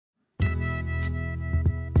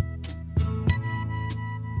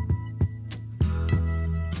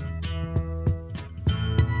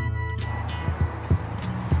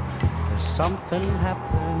something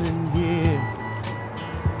happening here.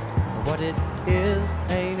 What it is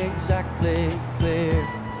ain't exactly clear.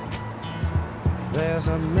 There's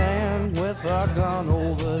a man with a gun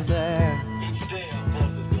over there,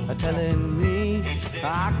 telling me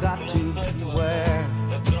I got to beware.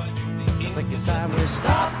 I think it's time we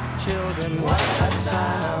stop, children. What's that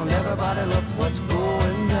sound? Everybody look what's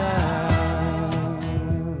going down.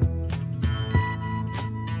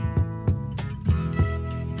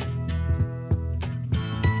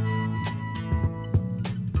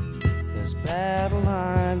 There's battle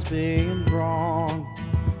lines being drawn.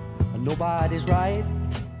 Nobody's right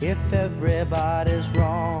if everybody's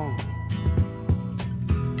wrong.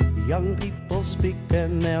 Young people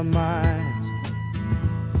speaking their minds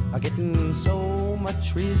are getting so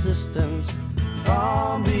much resistance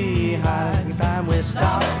from behind. Time we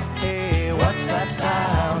stop. Hey, what's that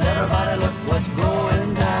sound? Everybody look what's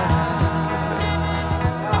going down.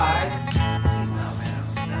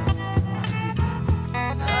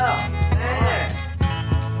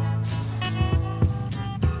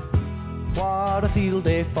 What a field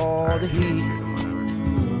day for the heat.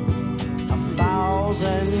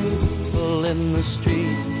 1,000 people in the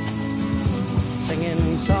street,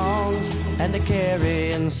 singing songs and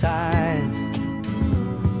carrying signs,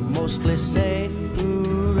 mostly say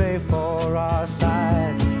hooray for our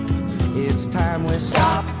side. It's time we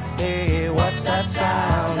stop. Hey, what's that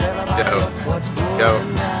sound? Everybody look what's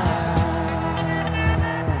going down.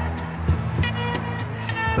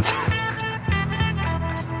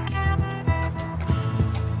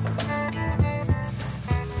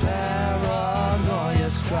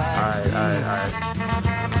 Alright.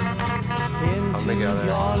 Come together.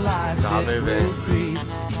 Stop moving.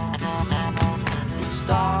 It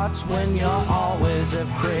starts when you're always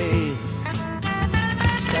afraid.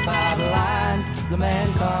 Step out of line, the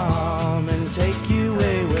man come and take you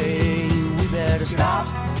away. We better stop.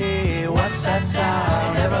 Hey, what's that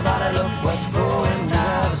sound? Everybody look what's going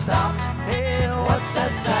down. Stop. Hey, what's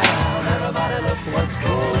that sound? Everybody look what's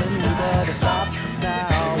going. We better stop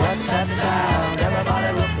now. What's that sound?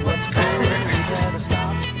 Everybody look what's going. We better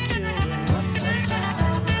stop. Children, what's that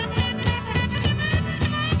sound?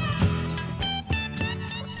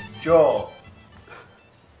 Joel.